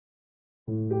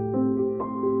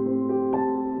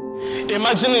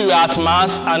Imagine you are at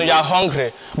Mass and you are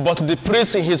hungry, but the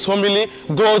priest in his homily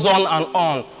goes on and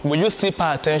on. Will you still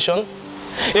pay attention?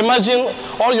 Imagine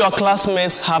all your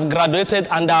classmates have graduated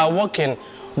and are working,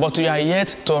 but you are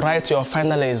yet to write your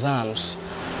final exams.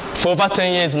 For over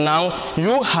 10 years now,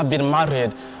 you have been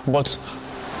married, but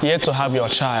yet to have your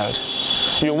child.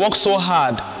 You work so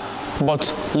hard,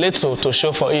 but little to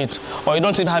show for it, or you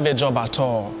don't even have a job at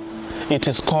all. It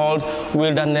is called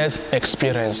wilderness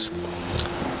experience.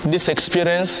 This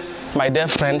experience, my dear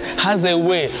friend, has a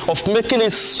way of making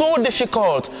it so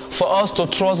difficult for us to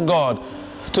trust God,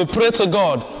 to pray to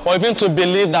God, or even to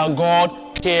believe that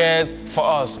God cares for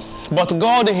us. But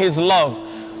God in His love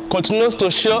continues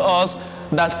to show us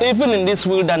that even in this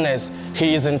wilderness,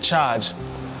 He is in charge.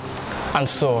 And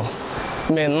so,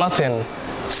 may nothing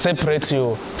separate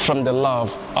you from the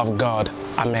love of God.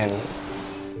 Amen.